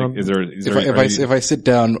like, if I sit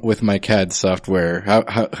down with my CAD software,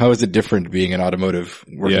 how is it different being in automotive,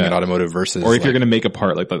 working in automotive versus, or if you're going to make a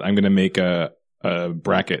part, like I'm going to make a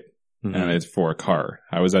bracket and it's for a car.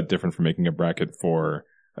 How is that different from making a bracket for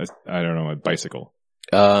a bicycle?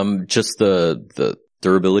 Just the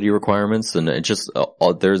durability requirements, and it just,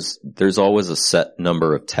 there's always a set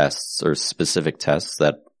number of tests or specific tests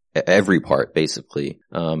that every part basically,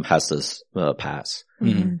 has to, pass.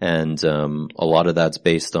 And, a lot of that's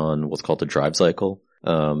based on what's called the drive cycle.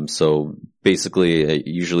 So basically,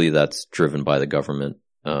 usually that's driven by the government.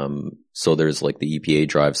 So there's like the EPA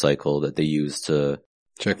drive cycle that they use to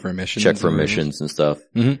check for emissions and stuff.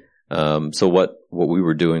 So what we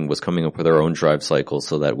were doing was coming up with our own drive cycle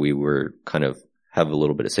so that we were kind of have a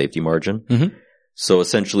little bit of safety margin. So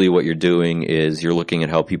essentially what you're doing is you're looking at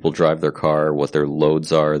how people drive their car, what their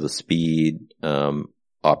loads are, the speed,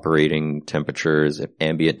 operating temperatures,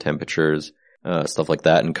 ambient temperatures, stuff like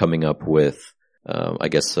that, and coming up with, I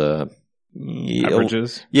guess,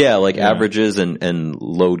 averages? Averages and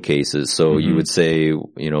load cases. So you would say,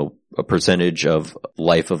 a percentage of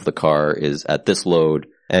life of the car is at this load,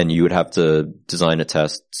 and you would have to design a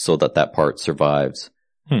test so that part survives.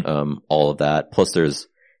 All of that. Plus there's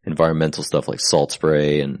environmental stuff like salt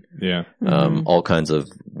spray and, all kinds of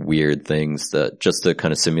weird things that just to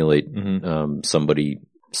kind of simulate, somebody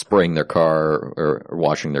spraying their car or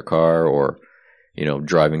washing their car or,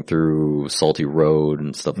 driving through salty road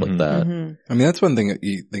and stuff like that. I mean, that's one thing that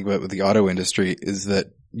you think about with the auto industry is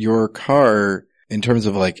that your car, in terms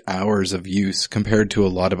of like hours of use compared to a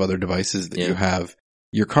lot of other devices that you have,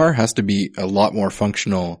 your car has to be a lot more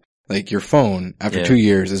functional. Like your phone, after 2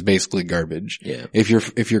 years, is basically garbage. Yeah. If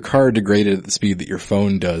your car degraded at the speed that your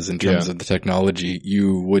phone does in terms of the technology,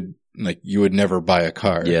 you would never buy a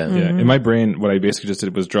car. Yeah. In my brain, what I basically just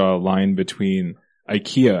did was draw a line between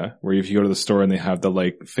IKEA, where if you go to the store and they have the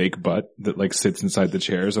like fake butt that like sits inside the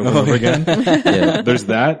chairs over and over again. There's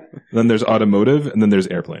that. Then there's automotive, and then there's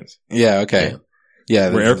airplanes. Yeah. Okay.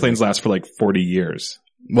 Yeah. Where airplanes last for like 40 years.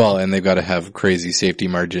 Well, and they've got to have crazy safety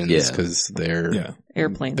margins because they're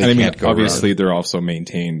airplanes. And I mean, obviously they're also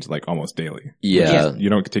maintained like almost daily. Yeah.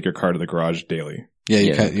 You don't take your car to the garage daily.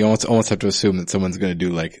 Yeah, you almost have to assume that someone's going to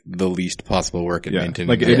do like the least possible work at maintaining.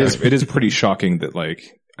 Like it is pretty shocking that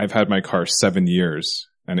like I've had my car 7 years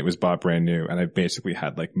and it was bought brand new, and I've basically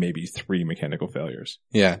had like maybe 3 mechanical failures.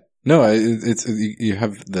 Yeah. No, you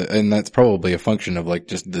have and that's probably a function of like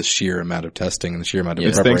just the sheer amount of testing and the sheer amount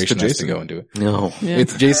of preparation that has to go into it. No. Yeah.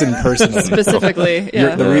 It's Jason personally. Specifically.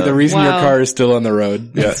 Yeah. The reason your car is still on the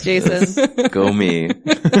road. It's Jason. Go me.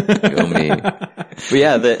 But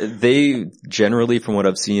yeah, they generally, from what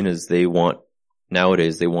I've seen, is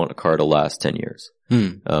nowadays they want a car to last 10 years.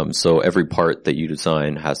 So every part that you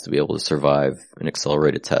design has to be able to survive an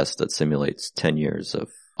accelerated test that simulates 10 years of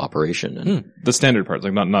operation. And the standard parts,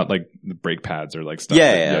 like not like the brake pads or like stuff.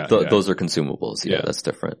 Those are consumables. Yeah, that's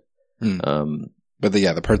different. But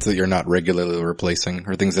the parts that you're not regularly replacing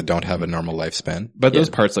are things that don't have a normal lifespan. But those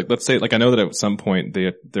parts, like let's say, like I know that at some point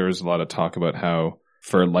there was a lot of talk about how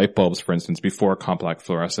for light bulbs, for instance, before compact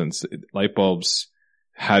fluorescence, light bulbs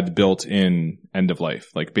had built-in end of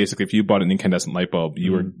life. Like basically, if you bought an incandescent light bulb,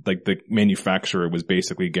 you were like the manufacturer was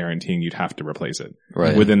basically guaranteeing you'd have to replace it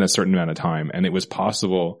within a certain amount of time. And it was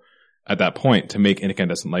possible at that point to make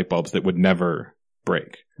incandescent light bulbs that would never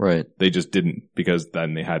break. Right. They just didn't, because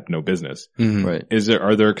then they had no business. Mm-hmm. Right.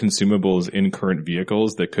 Are there consumables in current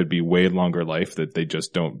vehicles that could be way longer life that they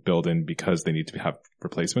just don't build in because they need to have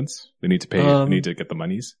replacements? They need to pay, they need to get the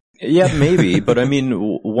monies? Yeah, maybe. But I mean,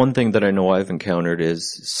 one thing that I know I've encountered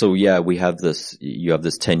is, so yeah, you have this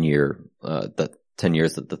 10 years that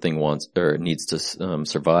the thing wants or needs to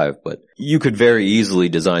survive, but you could very easily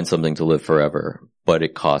design something to live forever, but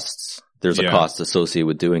there's a cost associated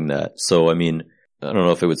with doing that. So I mean, I don't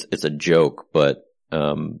know if it's a joke, but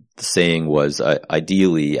the saying was,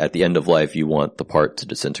 ideally at the end of life you want the part to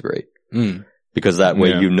disintegrate. Because that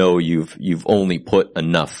way you've only put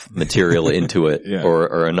enough material into it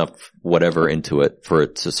or enough whatever into it for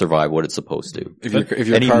it to survive what it's supposed to. If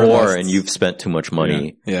your any car more lasts, and you've spent too much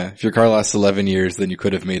money. Yeah. If your car lasts 11 years, then you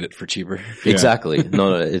could have made it for cheaper. Exactly.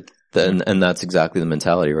 And that's exactly the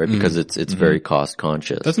mentality, right? Because it's very cost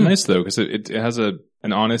conscious. That's nice though, because it has an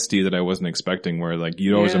honesty that I wasn't expecting, where like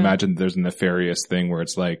you always imagine there's a nefarious thing where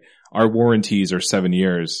it's like, our warranties are 7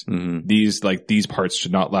 years. These parts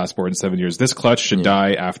should not last more than 7 years. This clutch should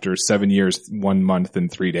die after 7 years, 1 month and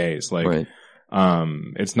 3 days. Like,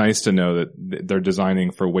 it's nice to know that they're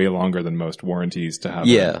designing for way longer than most warranties to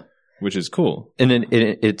have. Which is cool. And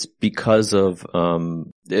it's because of,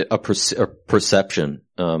 a perception,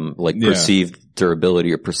 perceived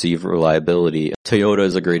durability or perceived reliability. Toyota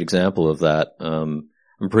is a great example of that. I'm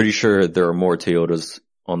pretty sure there are more Toyotas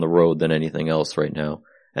on the road than anything else right now.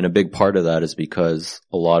 And a big part of that is because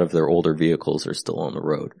a lot of their older vehicles are still on the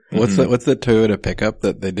road. What's the Toyota pickup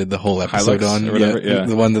that they did the whole episode Hilux on? Or whatever,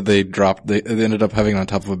 The one that they dropped, they ended up having on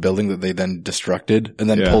top of a building that they then destructed and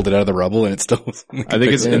then pulled it out of the rubble, and it still was I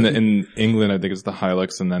think it's in England, I think it's the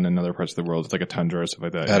Hilux, and then in other parts of the world it's like a Tundra or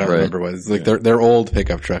something like that. I don't remember what it's like. Their old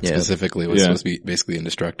pickup truck specifically was supposed to be basically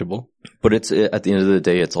indestructible. But at the end of the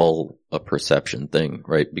day, it's all a perception thing,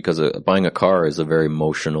 right? Because buying a car is a very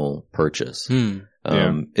emotional purchase.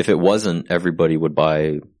 If it wasn't, everybody would buy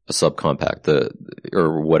a subcompact,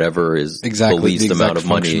 or whatever is the least amount of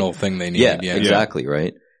money. Functional thing they need. Yeah, exactly,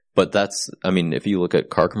 right? But if you look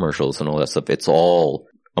at car commercials and all that stuff, it's all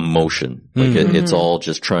emotion. Like it's all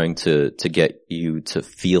just trying to get you to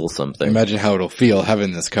feel something. Imagine how it'll feel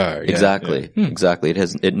having this car. Exactly. Exactly.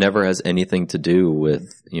 It never has anything to do with,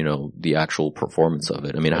 the actual performance of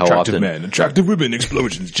it. I mean, how attractive often men, attractive women,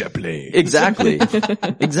 explosions, jet plane. Exactly.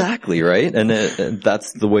 Exactly, right? And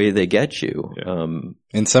that's the way they get you.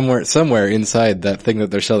 And somewhere inside that thing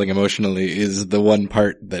that they're selling emotionally is the one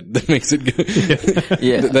part that makes it good.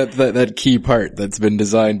 That key part that's been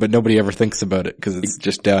designed, but nobody ever thinks about it because it's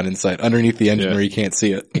just down inside, underneath the engine where you can't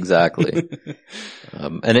see it. Exactly.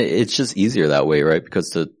 And it's just easier that way, right?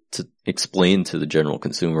 Because to explain to the general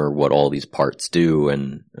consumer what all these parts do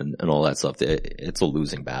and all that stuff, it's a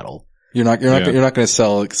losing battle. You're not going to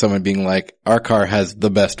sell someone being like, our car has the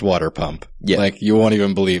best water pump. Yeah. Like, you won't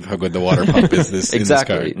even believe how good the water pump is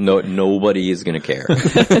exactly. in this car. No, nobody is going to care.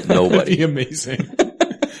 Nobody. That'd be amazing.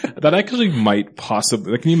 That actually might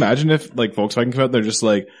possibly, like, can you imagine if, like, Volkswagen came out, they're just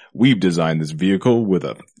like, we've designed this vehicle with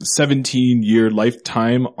a 17-year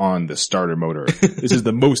lifetime on the starter motor. This is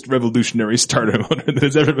the most revolutionary starter motor that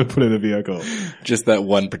has ever been put in a vehicle. Just that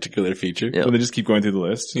one particular feature. Yeah. So they just keep going through the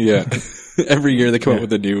list. Yeah. Every year they come up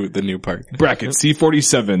with the new part. Bracket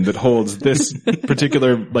C47 that holds this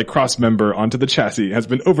particular, like, cross member onto the chassis has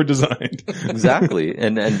been over-designed. Exactly.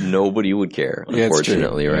 And nobody would care,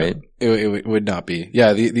 unfortunately, right? It would not be.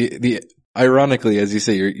 Yeah, the ironically, as you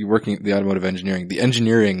say, you're working the automotive engineering. The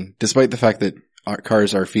engineering, despite the fact that our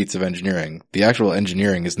cars are feats of engineering, the actual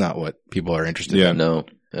engineering is not what people are interested in. No.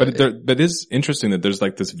 But that is interesting that there's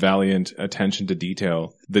like this valiant attention to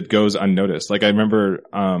detail that goes unnoticed. Like I remember,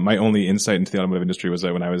 my only insight into the automotive industry was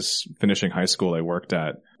that when I was finishing high school, I worked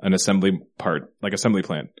at an assembly plant,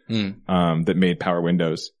 that made power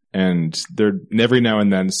windows. And every now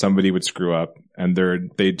and then somebody would screw up and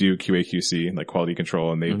they do QA/QC, like quality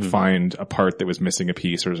control, and they find a part that was missing a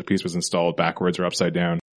piece, or a piece was installed backwards or upside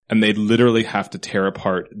down. And they'd literally have to tear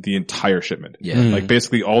apart the entire shipment. Yeah. Like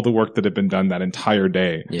basically all the work that had been done that entire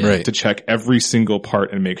day to check every single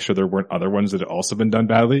part and make sure there weren't other ones that had also been done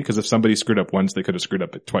badly. Because if somebody screwed up once, they could have screwed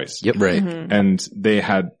up it twice. Yep. Right. And they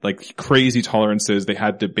had like crazy tolerances. They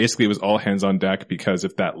had to, basically it was all hands on deck, because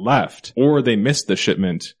if that left or they missed the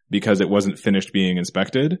shipment because it wasn't finished being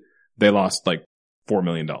inspected, they lost like $4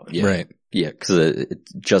 million. Yeah. Right. Yeah. Cause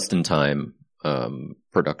it's just in time.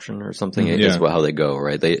 Production or something is how they go,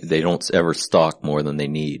 right? They don't ever stock more than they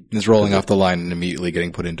need. It's rolling off the line and immediately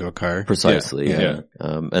getting put into a car. Precisely. Yeah.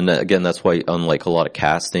 And again, that's why unlike a lot of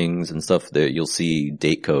castings and stuff, that you'll see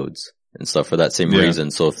date codes and stuff for that same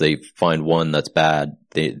reason. So if they find one that's bad,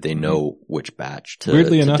 they know which batch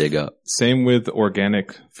to dig up. Same with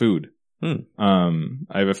organic food. I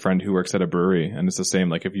have a friend who works at a brewery, and it's the same.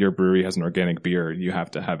 Like if your brewery has an organic beer, you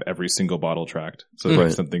have to have every single bottle tracked. So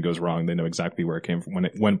if something goes wrong, they know exactly where it came from,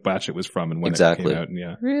 when batch it was from, and when it came out.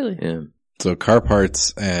 And Really? Yeah. So car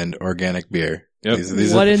parts and organic beer. Yep.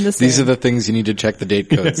 These are the things you need to check the date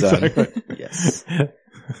codes on. Yes.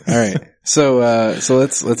 All right. So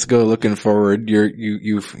let's go looking forward.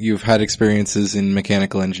 You've had experiences in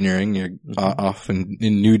mechanical engineering. You're off in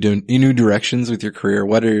new directions with your career.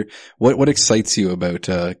 What excites you about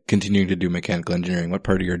continuing to do mechanical engineering? What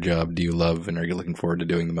part of your job do you love and are you looking forward to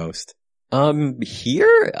doing the most?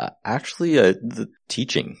 Here, actually, the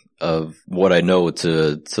teaching of what I know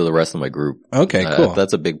to the rest of my group. Okay, cool.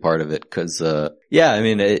 That's a big part of it. Cause, I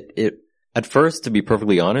mean, it, at first, to be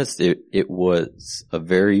perfectly honest, it was a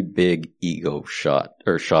very big shot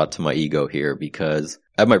to my ego here, because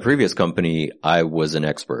at my previous company, I was an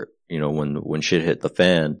expert. You know, when shit hit the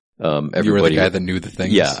fan, everybody. You were the guy that knew the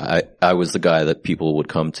things. Yeah, I was the guy that people would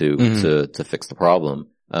come to fix the problem.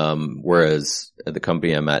 Whereas at the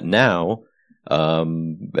company I'm at now,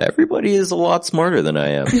 everybody is a lot smarter than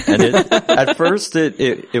I am. And at first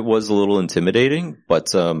it was a little intimidating,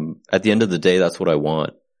 but, at the end of the day, that's what I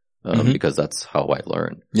want. Because that's how I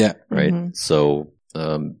learn. Yeah. Right. Mm-hmm. So,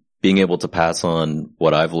 being able to pass on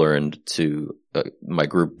what I've learned to my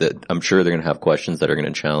group, that I'm sure they're going to have questions that are going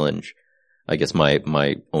to challenge, I guess,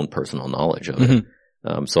 my own personal knowledge of it.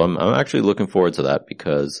 So I'm actually looking forward to that,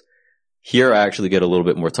 because here I actually get a little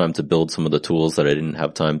bit more time to build some of the tools that I didn't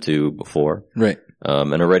have time to before. Right.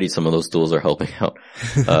 And already some of those tools are helping out,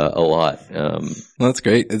 a lot. Well, that's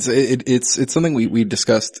great. It's something we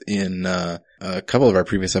discussed in, a couple of our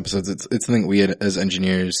previous episodes. It's something we as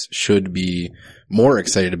engineers should be more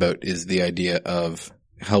excited about, is the idea of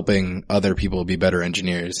helping other people be better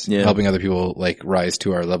engineers, helping other people like rise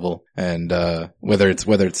to our level. And, whether it's,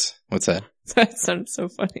 what's that? That sounds so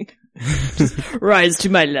funny. Just rise to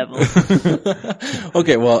my level.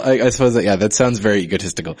 Okay, well, I suppose that sounds very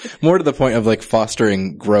egotistical. More to the point of like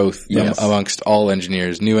fostering growth amongst all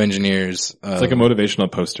engineers, new engineers. It's like a motivational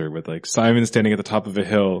poster with like Simon standing at the top of a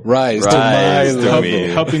hill. Rise to my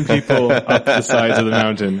level. Helping people up the sides of the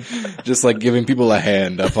mountain. Just like giving people a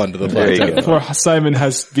hand up onto the plateau. For Simon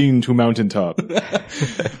has been to mountaintop.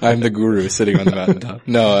 I'm the guru sitting on the mountaintop.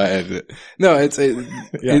 We know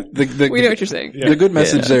what you're saying. The good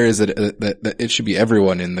message there is that it should be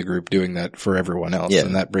everyone in the group doing that for everyone else,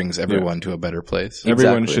 and that brings everyone to a better place.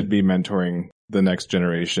 Everyone should be mentoring the next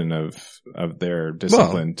generation of their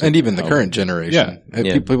discipline, and even the current generation.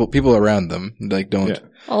 People around them, like don't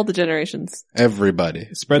all the generations. Everybody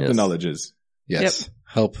spread the knowledges. Yes,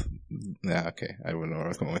 help. Yeah, okay. I wouldn't know where I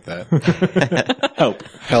was going with that.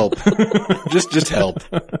 Help. just help.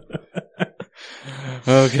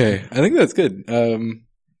 Okay, I think that's good.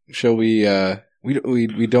 Shall we?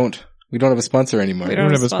 We don't have a sponsor anymore. We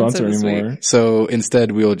don't have a sponsor anymore. So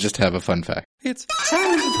instead, we'll just have a fun fact. It's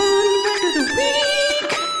time for fun fact of the week.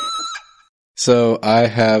 So I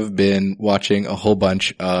have been watching a whole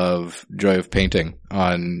bunch of Joy of Painting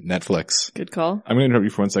on Netflix. Good call. I'm going to interrupt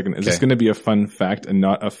you for 1 second. Is this going to be a fun fact and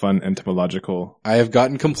not a fun entomological? I have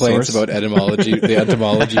gotten complaints about the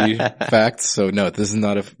entomology facts. So no, this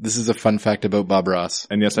is a fun fact about Bob Ross.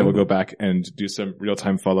 And yes, I will go back and do some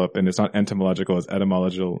real-time follow-up. And it's not entomological, it's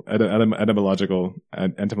etymological.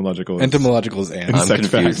 Entomological is ant. I'm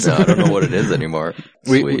confused now. I don't know what it is anymore.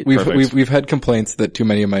 We've had complaints that too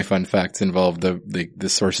many of my fun facts involve the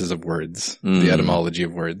sources of words, the etymology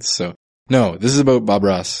of words. So no, this is about Bob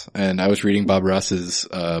Ross, and I was reading Bob Ross's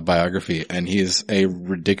biography, and he is a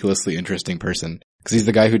ridiculously interesting person, because he's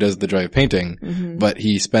the guy who does The Joy of Painting, but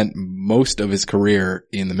he spent most of his career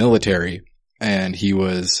in the military, and he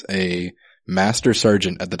was a master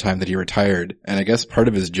sergeant at the time that he retired, and I guess part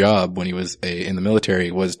of his job when he was in the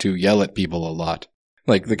military was to yell at people a lot.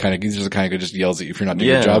 Like he's just the kind of guy who just yells at you if you're not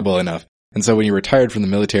doing your job well enough. And so when he retired from the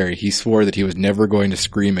military, he swore that he was never going to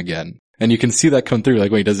scream again. And you can see that come through, like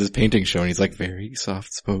when he does his painting show, and he's like very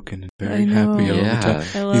soft-spoken and very happy all the time.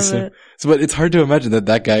 I love it. So, but it's hard to imagine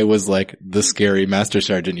that guy was like the scary master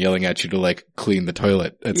sergeant yelling at you to like clean the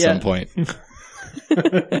toilet at some point. Just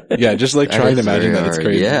like trying to imagine that. It's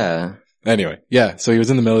crazy. Yeah. Anyway, so he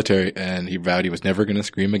was in the military, and he vowed he was never going to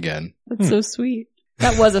scream again. That's so sweet.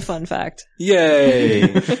 That was a fun fact. Yay!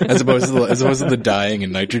 As opposed to the dying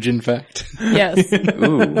and nitrogen fact. Yes.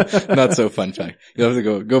 Ooh, not so fun fact. You'll have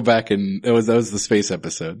to go back and that was the space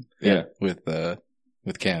episode. Yeah. With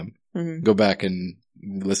Cam. Mm-hmm. Go back and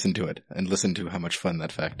listen to it and listen to how much fun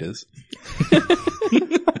that fact is.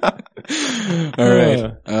 All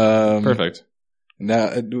right. Perfect.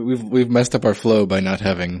 Now we've messed up our flow by not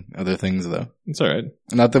having other things though. It's all right.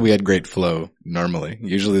 Not that we had great flow normally.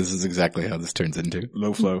 Usually this is exactly how this turns into.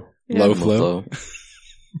 Low flow. Yeah. Low flow.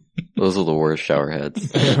 Those are the worst shower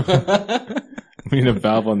heads. We need a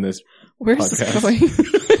valve on this. Where's Podcast. this going?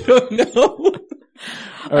 I don't know.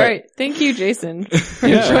 All right. Thank you, Jason, for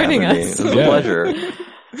Yeah. joining It us. was a Yeah. pleasure.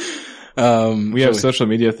 We have social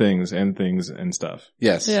media things and stuff.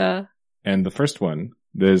 Yes. Yeah. And the first one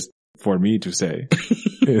is for me to say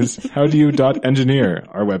is howdoyou.engineer,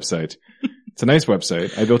 our website. It's a nice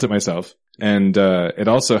website. I built it myself. And it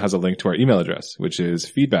also has a link to our email address, which is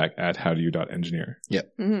feedback@howdoyou.engineer,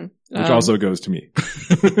 Mm-hmm. which also goes to me.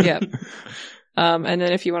 Yeah. And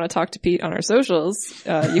then if you want to talk to Pete on our socials,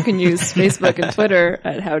 you can use Facebook and Twitter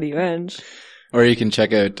at howdoyoueng. Or you can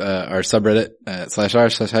check out our subreddit at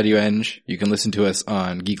 /r/howdoyoueng. You can listen to us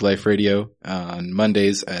on Geek Life Radio on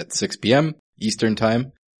Mondays at 6 p.m. Eastern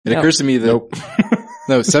Time. It occurs to me that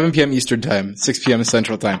no, 7 p.m. Eastern Time, 6 p.m.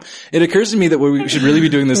 Central Time. It occurs to me that we should really be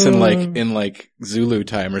doing this in like Zulu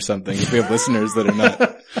time or something. If we have listeners that are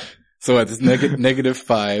not. So it's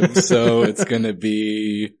 -5. So it's gonna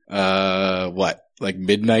be like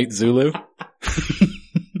midnight Zulu.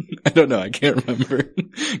 I don't know. I can't remember.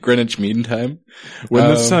 Greenwich Mean Time. When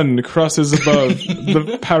the sun crosses above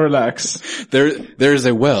the parallax. There is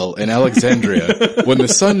a well in Alexandria. When the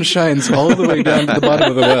sun shines all the way down to the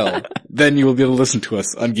bottom of the well, then you will be able to listen to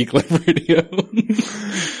us on Geek Life Radio.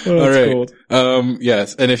 All right. Cool.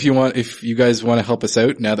 Yes. And if you guys want to help us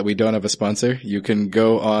out now that we don't have a sponsor, you can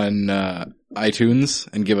go on, iTunes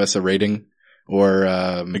and give us a rating. Or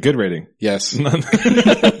a good rating. Yes.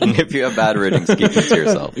 If you have bad ratings, keep it to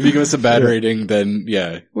yourself. If you give us a bad rating, then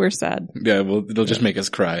yeah. We're sad. Yeah, well, it'll just make us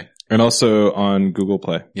cry. And also on Google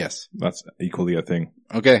Play. Yes. That's equally a thing.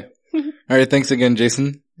 Okay. All right. Thanks again,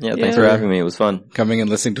 Jason. Yeah, thanks for having me. It was fun. Coming and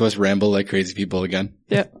listening to us ramble like crazy people again.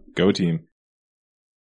 Yeah. Go team.